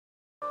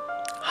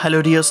Hello,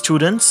 dear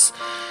students.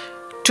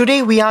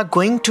 Today we are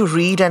going to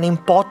read an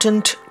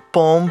important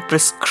poem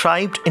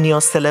prescribed in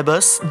your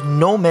syllabus,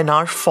 No Men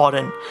Are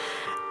Foreign.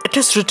 It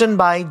is written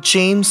by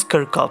James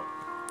Kirkup.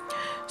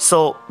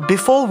 So,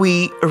 before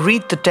we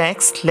read the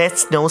text,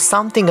 let's know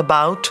something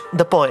about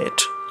the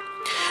poet.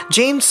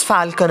 James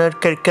Falconer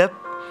Kirkup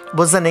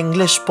was an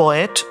English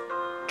poet,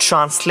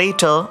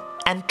 translator,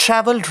 and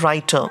travel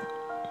writer.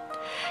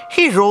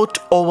 He wrote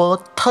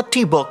over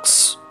 30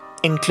 books,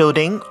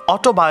 including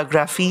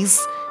autobiographies,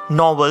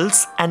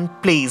 novels, and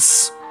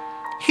plays.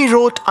 He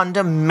wrote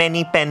under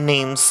many pen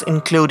names,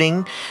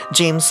 including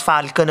James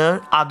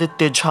Falconer,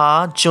 Aditya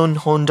Jha, June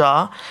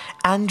Honda,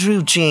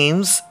 Andrew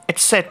James,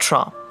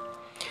 etc.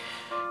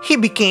 He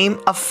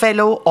became a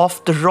Fellow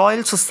of the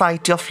Royal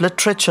Society of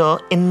Literature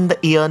in the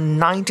year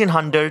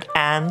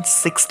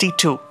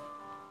 1962.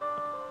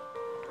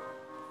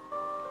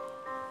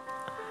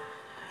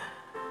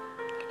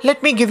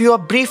 Let me give you a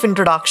brief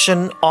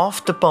introduction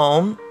of the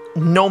poem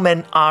No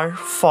Men Are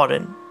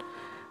Foreign.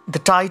 The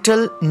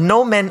title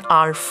No Men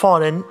Are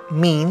Foreign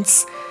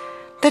means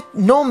that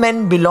no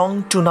men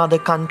belong to another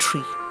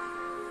country.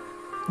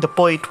 The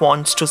poet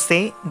wants to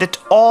say that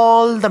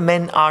all the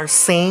men are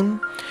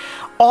same,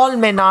 all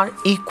men are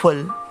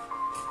equal.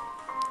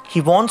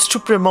 He wants to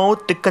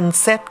promote the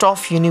concept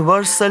of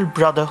universal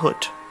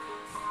brotherhood.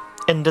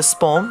 In this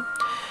poem,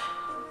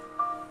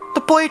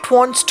 the poet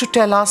wants to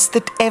tell us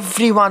that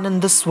everyone in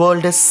this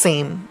world is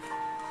same.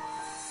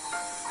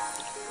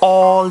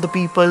 All the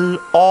people,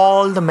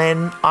 all the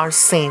men are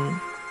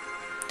same.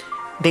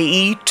 They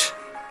eat,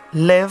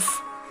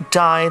 live,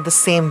 die the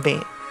same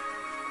way.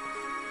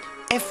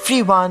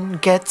 Everyone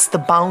gets the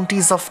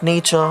bounties of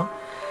nature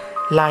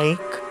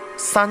like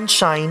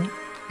sunshine,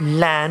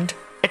 land,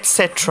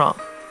 etc.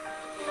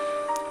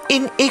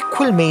 in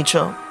equal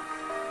measure.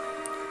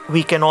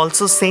 We can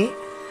also say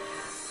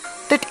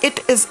that it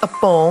is a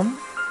poem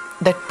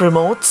that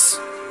promotes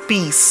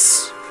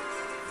peace.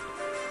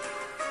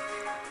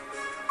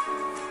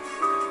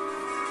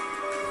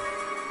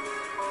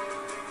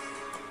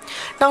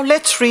 Now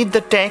let's read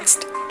the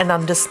text and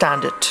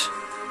understand it.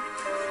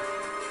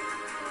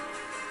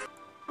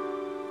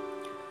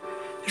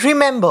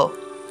 Remember,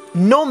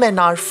 no men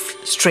are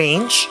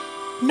strange,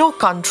 no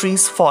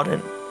countries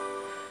foreign.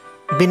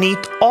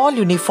 Beneath all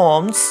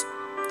uniforms,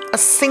 a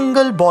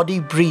single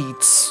body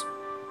breathes,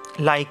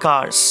 like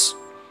ours.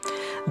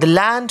 The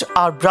land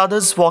our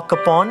brothers walk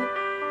upon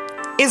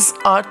is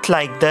earth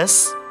like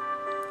this,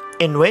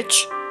 in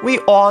which we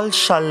all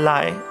shall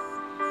lie.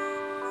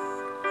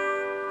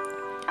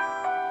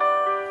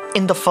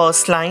 In the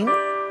first line,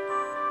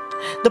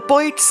 the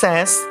poet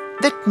says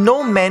that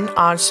no men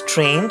are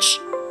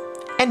strange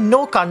and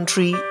no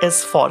country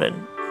is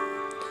foreign.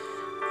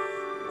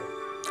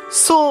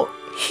 So,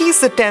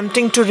 he's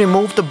attempting to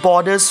remove the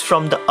borders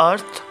from the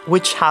earth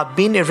which have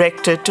been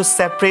erected to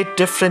separate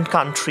different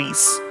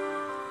countries.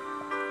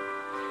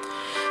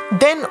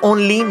 Then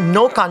only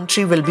no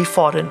country will be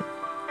foreign.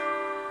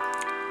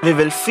 We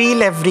will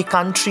feel every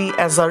country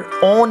as our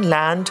own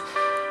land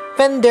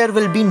when there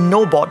will be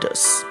no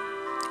borders.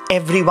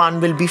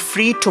 Everyone will be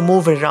free to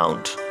move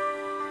around.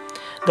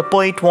 The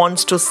poet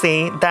wants to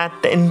say that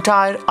the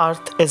entire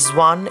earth is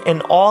one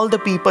and all the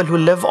people who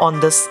live on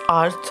this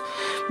earth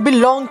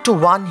belong to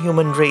one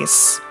human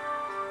race.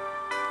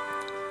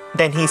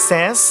 Then he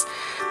says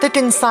that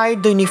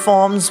inside the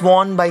uniforms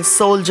worn by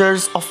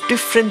soldiers of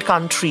different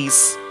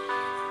countries,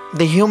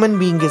 the human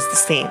being is the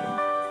same.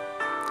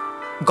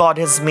 God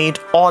has made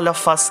all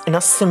of us in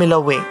a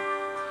similar way.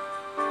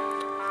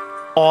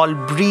 All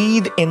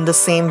breathe in the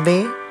same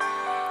way.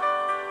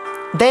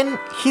 Then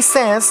he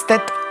says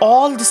that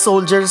all the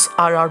soldiers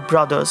are our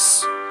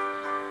brothers.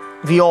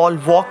 We all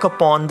walk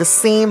upon the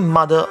same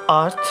Mother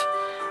Earth,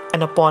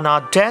 and upon our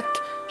death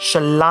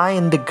shall lie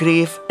in the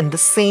grave in the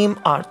same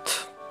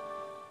earth.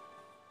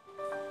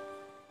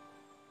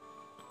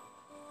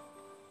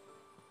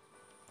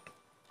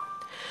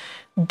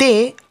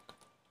 They,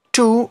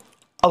 too,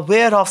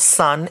 aware of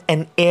sun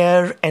and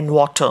air and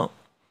water,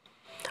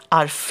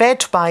 are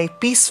fed by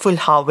peaceful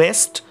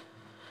harvest,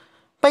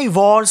 by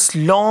war's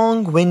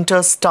long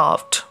winter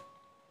starved.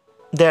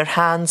 Their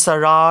hands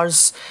are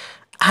ours,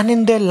 and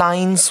in their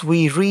lines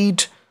we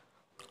read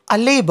a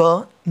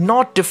labor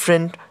not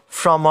different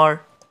from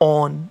our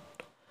own.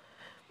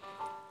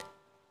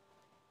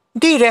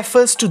 They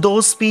refers to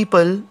those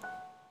people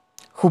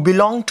who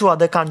belong to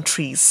other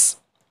countries.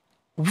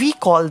 We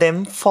call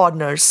them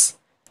foreigners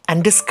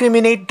and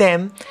discriminate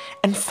them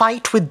and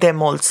fight with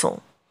them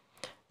also.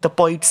 The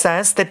poet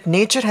says that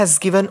nature has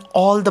given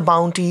all the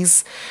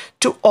bounties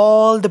to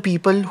all the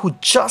people who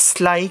just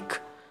like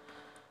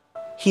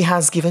he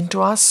has given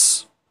to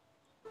us.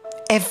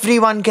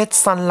 Everyone gets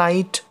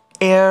sunlight,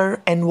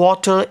 air and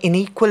water in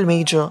equal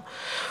measure,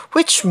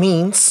 which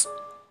means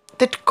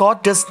that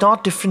God does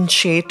not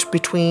differentiate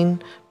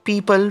between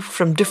people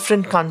from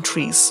different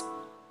countries.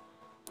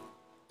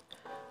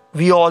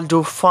 We all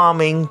do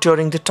farming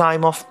during the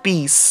time of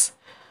peace,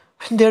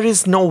 when there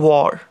is no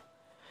war.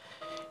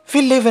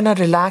 We live in a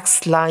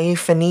relaxed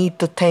life and eat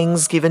the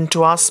things given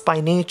to us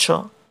by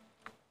nature.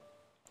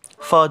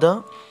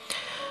 Further,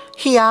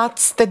 he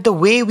adds that the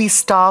way we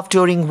starve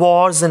during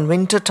wars and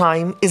winter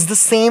time is the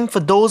same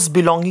for those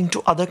belonging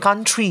to other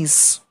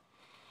countries.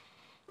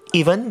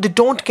 Even they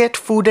don't get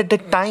food at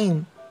that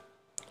time.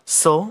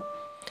 So,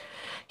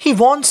 he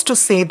wants to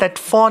say that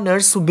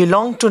foreigners who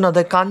belong to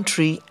another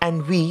country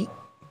and we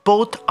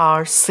both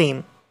are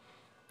same.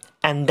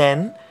 And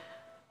then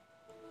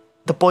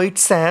the poet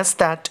says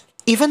that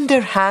even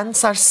their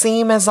hands are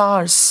same as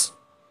ours.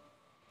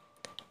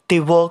 They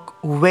work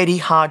very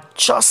hard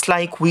just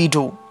like we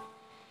do.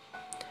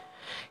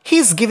 He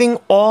is giving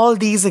all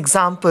these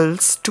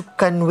examples to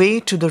convey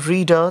to the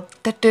reader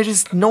that there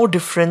is no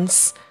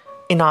difference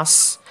in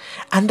us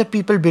and the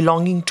people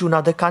belonging to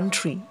another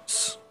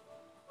countries.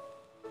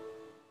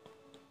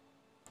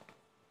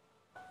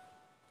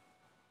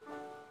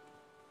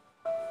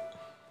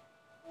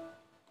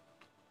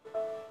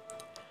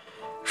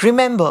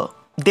 Remember,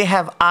 they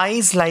have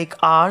eyes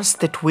like ours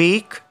that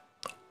wake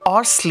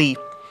or sleep,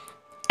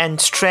 and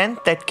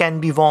strength that can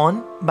be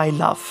won by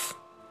love.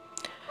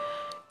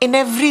 In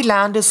every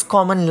land is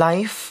common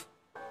life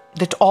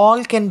that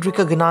all can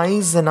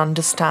recognize and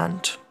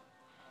understand.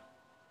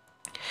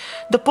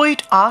 The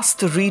poet asks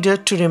the reader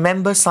to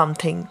remember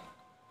something.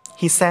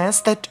 He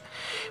says that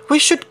we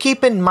should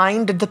keep in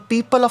mind that the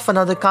people of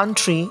another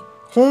country,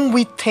 whom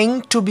we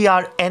think to be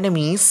our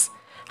enemies,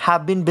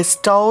 have been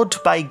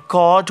bestowed by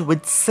God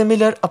with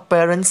similar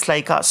appearance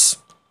like us.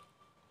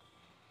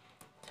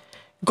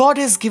 God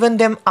has given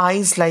them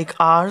eyes like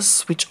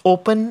ours, which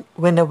open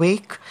when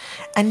awake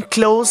and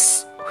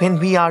close when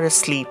we are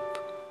asleep.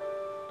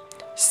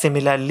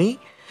 Similarly,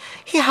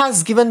 He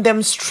has given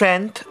them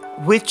strength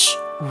which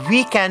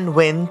we can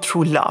win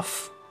through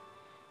love.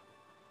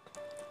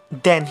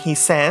 Then he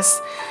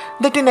says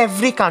that in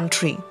every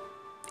country,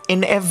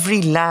 in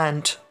every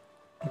land,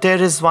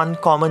 there is one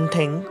common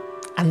thing,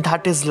 and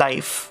that is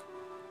life.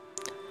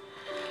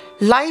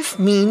 Life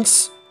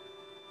means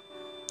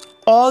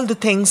all the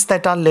things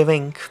that are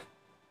living.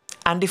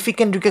 And if we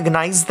can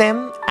recognize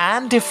them,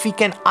 and if we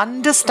can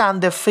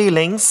understand their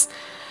feelings,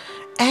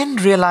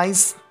 and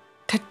realize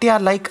that they are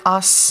like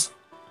us,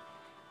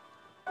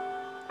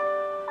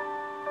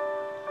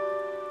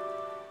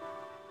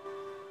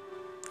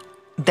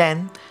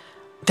 then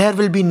there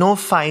will be no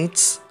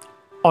fights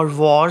or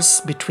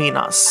wars between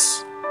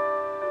us.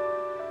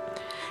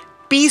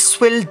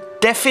 Peace will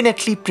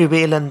definitely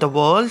prevail in the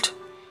world,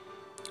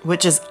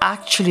 which is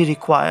actually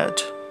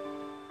required.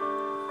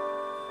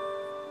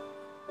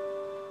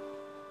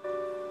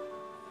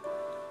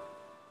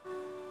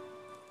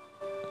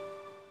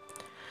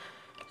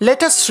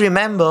 Let us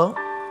remember,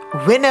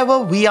 whenever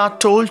we are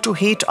told to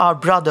hate our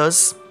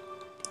brothers,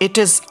 it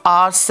is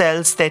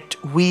ourselves that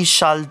we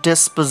shall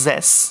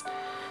dispossess,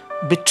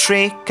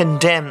 betray,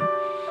 condemn.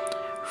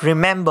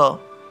 Remember,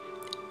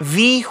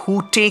 we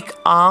who take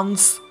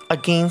arms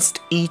against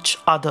each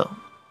other.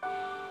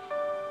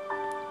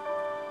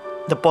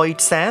 The poet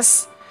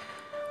says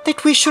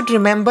that we should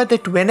remember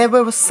that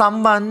whenever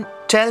someone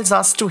tells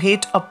us to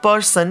hate a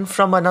person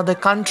from another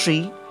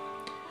country,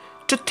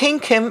 to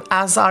think him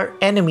as our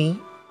enemy,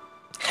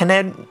 and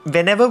then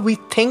whenever we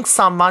think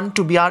someone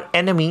to be our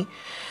enemy,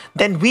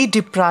 then we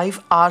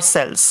deprive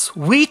ourselves,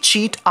 we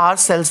cheat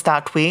ourselves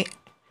that way,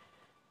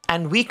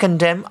 and we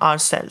condemn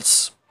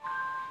ourselves.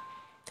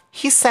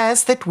 He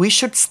says that we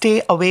should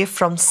stay away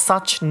from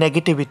such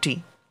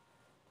negativity.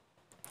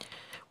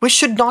 We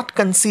should not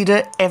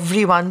consider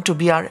everyone to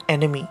be our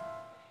enemy.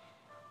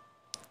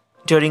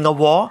 During a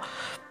war,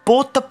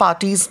 both the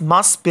parties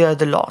must bear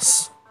the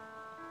loss.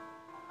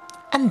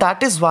 And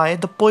that is why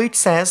the poet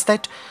says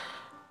that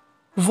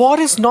war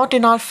is not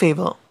in our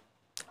favor.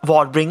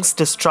 War brings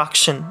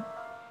destruction.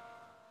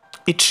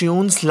 It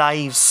ruins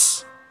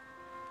lives.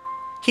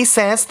 He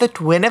says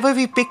that whenever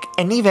we pick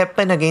any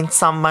weapon against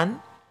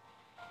someone,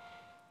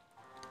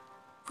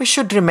 we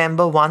should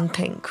remember one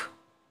thing.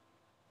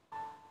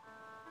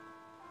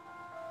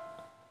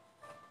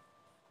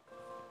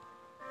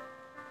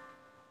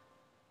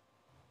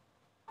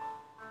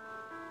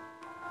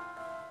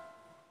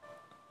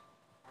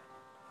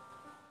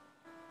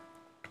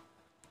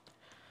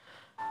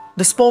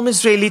 This poem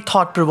is really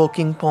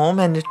thought-provoking poem,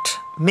 and it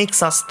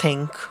makes us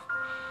think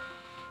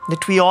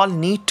that we all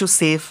need to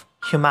save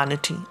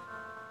humanity.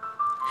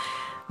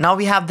 Now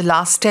we have the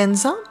last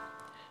stanza.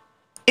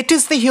 It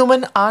is the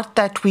human art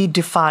that we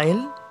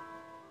defile.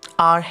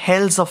 Our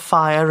hells of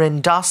fire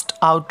and dust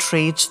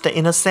outrage the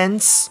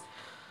innocence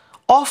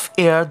of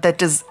air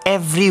that is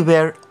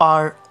everywhere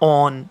our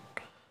own.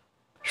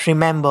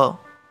 Remember,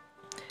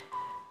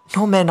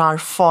 no men are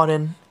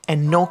foreign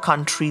and no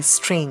country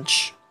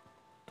strange.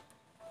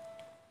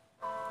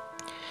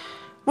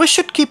 We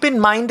should keep in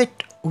mind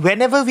that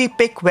whenever we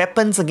pick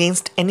weapons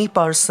against any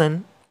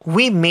person,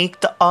 we make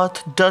the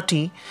earth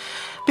dirty,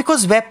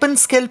 because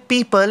weapons kill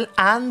people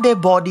and their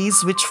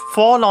bodies which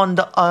fall on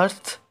the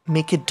earth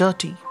make it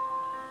dirty.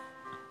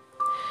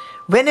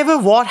 Whenever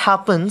war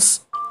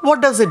happens,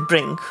 what does it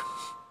bring?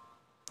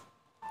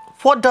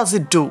 What does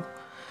it do?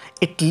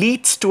 It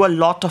leads to a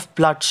lot of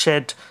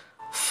bloodshed,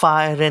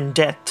 fire and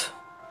death.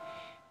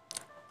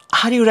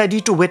 Are you ready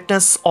to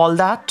witness all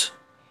that?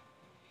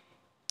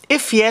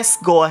 If yes,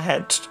 go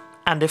ahead.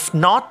 And if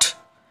not,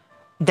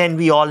 then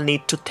we all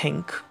need to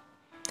think.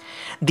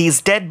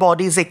 These dead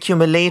bodies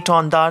accumulate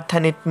on the earth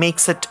and it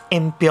makes it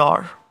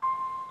impure.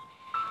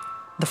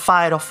 The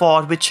fire of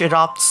war which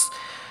erupts,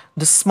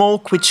 the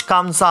smoke which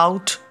comes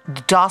out,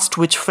 the dust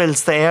which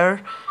fills the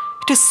air,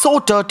 it is so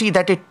dirty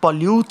that it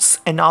pollutes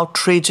and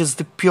outrages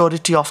the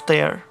purity of the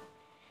air.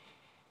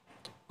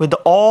 With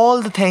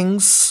all the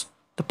things,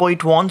 the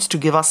poet wants to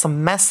give us a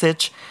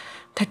message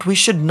that we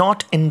should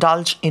not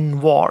indulge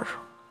in war.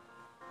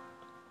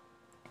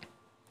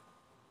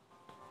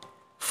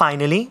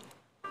 Finally,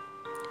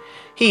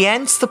 he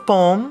ends the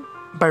poem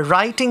by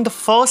writing the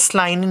first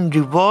line in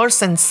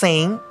reverse and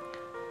saying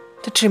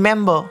that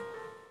remember,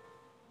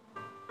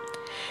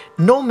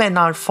 no men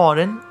are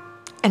foreign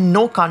and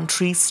no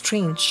country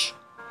strange.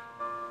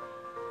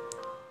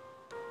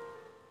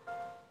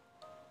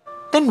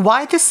 Then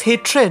why this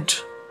hatred?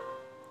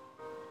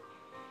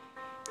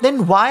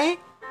 Then why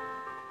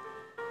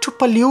to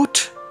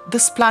pollute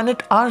this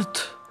planet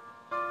Earth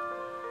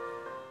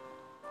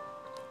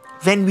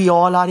when we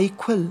all are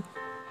equal?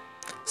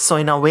 So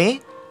in a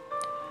way,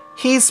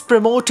 he is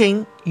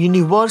promoting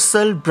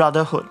universal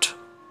brotherhood,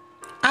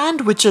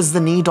 and which is the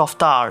need of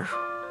the hour.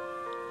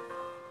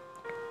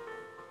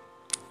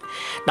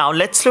 Now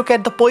let's look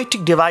at the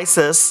poetic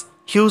devices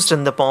used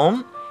in the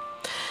poem.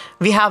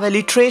 We have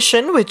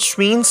alliteration, which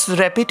means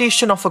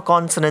repetition of a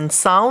consonant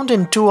sound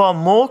in two or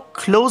more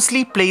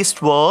closely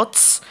placed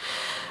words.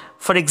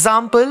 For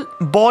example,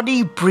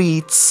 body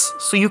breathes.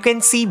 So you can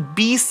see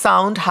B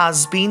sound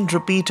has been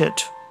repeated.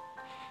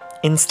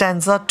 In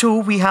stanza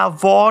 2, we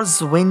have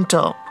war's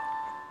winter.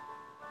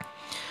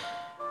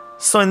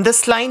 So in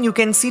this line, you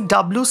can see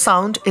W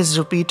sound is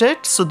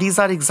repeated. So these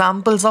are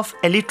examples of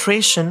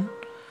alliteration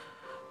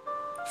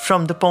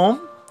from the poem,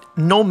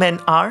 No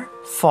Men Are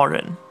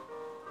Foreign.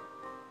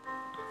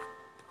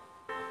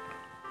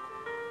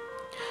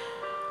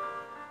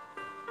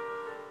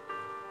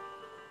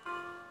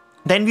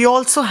 Then we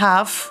also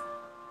have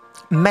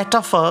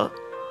metaphor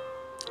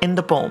in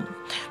the poem.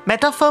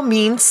 Metaphor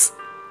means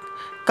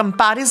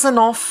comparison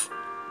of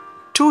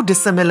two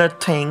dissimilar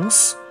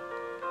things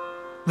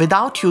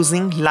without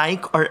using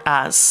like or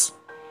as.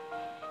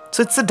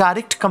 So it's a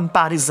direct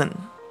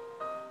comparison.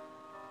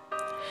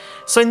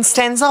 So in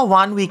stanza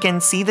 1, we can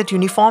see that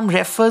uniform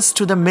refers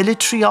to the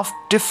military of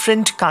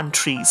different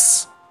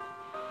countries.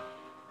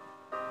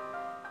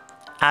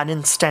 And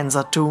in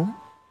stanza 2,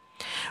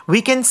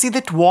 we can see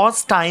that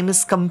war's time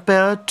is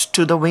compared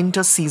to the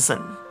winter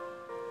season.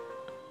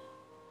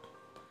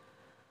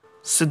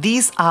 So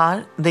these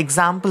are the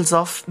examples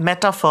of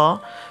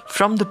metaphor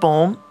from the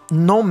poem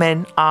No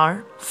Men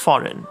Are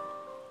Foreign.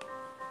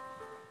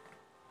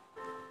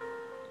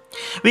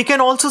 We can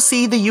also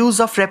see the use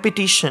of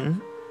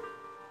repetition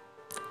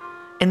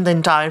in the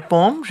entire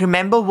poem.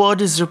 Remember word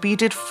is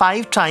repeated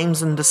 5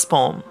 times in this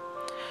poem.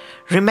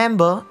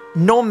 Remember,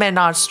 no men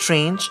are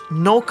strange,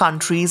 no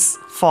countries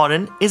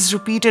foreign is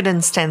repeated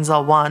in stanza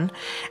 1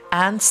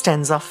 and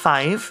stanza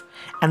 5,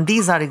 and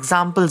these are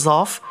examples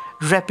of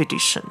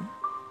repetition.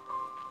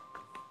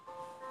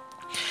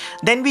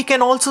 Then we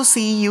can also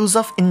see use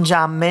of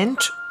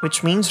enjambment,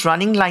 which means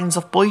running lines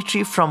of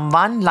poetry from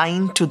one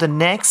line to the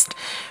next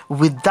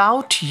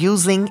without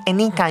using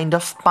any kind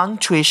of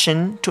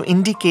punctuation to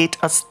indicate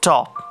a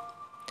stop.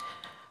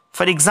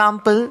 For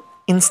example,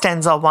 in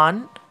stanza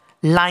 1,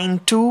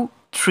 line 2,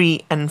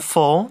 3 and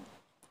 4.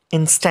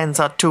 In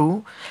stanza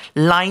 2,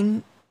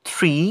 line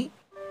 3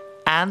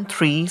 and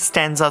 3,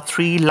 stanza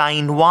 3,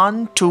 line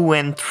 1, 2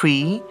 and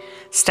 3,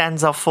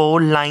 stanza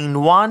 4,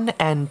 line 1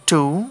 and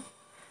 2,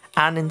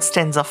 and in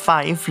stanza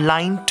 5,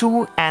 line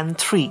 2 and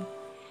 3.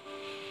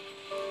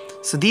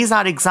 So these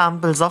are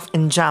examples of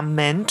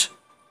enjambment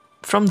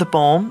from the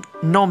poem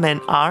No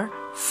Men Are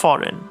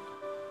Foreign.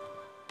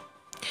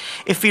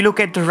 If we look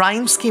at the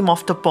rhyme scheme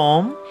of the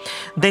poem,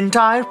 the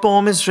entire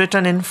poem is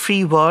written in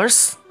free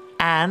verse,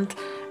 and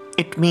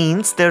it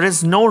means there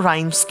is no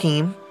rhyme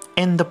scheme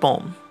in the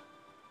poem.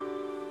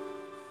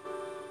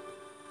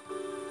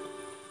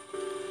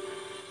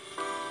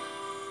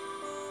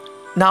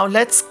 Now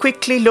let's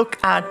quickly look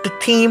at the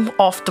theme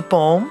of the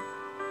poem.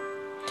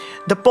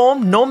 The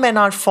poem No Men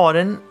Are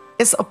Foreign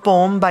is a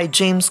poem by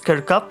James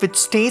Kirkup which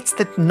states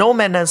that no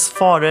man is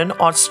foreign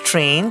or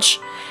strange,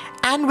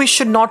 and we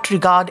should not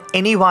regard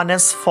anyone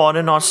as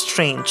foreign or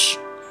strange.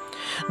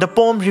 The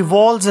poem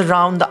revolves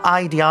around the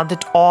idea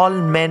that all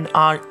men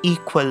are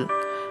equal.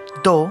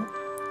 Though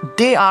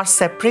they are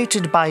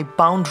separated by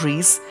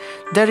boundaries,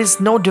 there is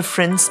no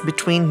difference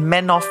between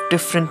men of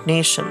different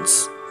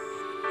nations.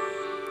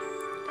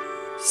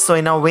 So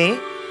in a way,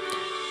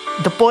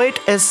 the poet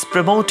is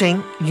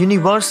promoting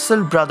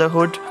universal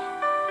brotherhood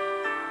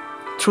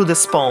through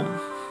this poem.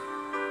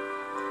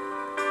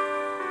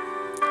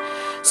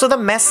 So the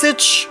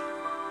message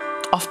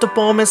of the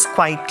poem is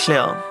quite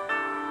clear.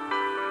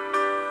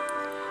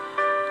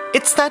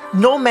 It's that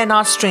no men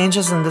are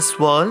strangers in this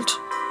world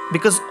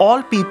because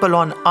all people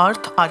on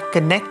earth are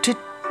connected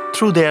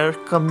through their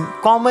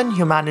common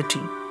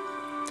humanity.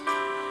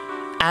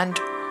 And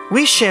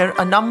we share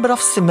a number of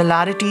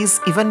similarities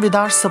even with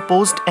our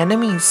supposed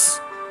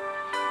enemies.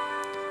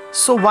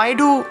 So, why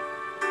do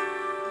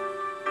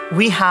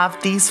we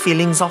have these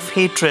feelings of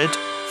hatred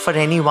for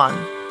anyone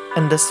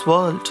in this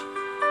world?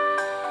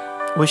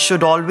 We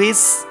should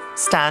always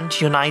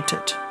stand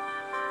united.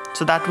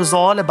 So that was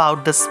all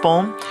about this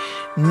poem.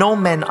 No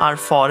men are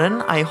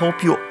foreign. I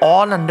hope you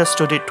all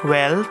understood it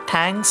well.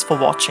 Thanks for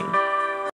watching.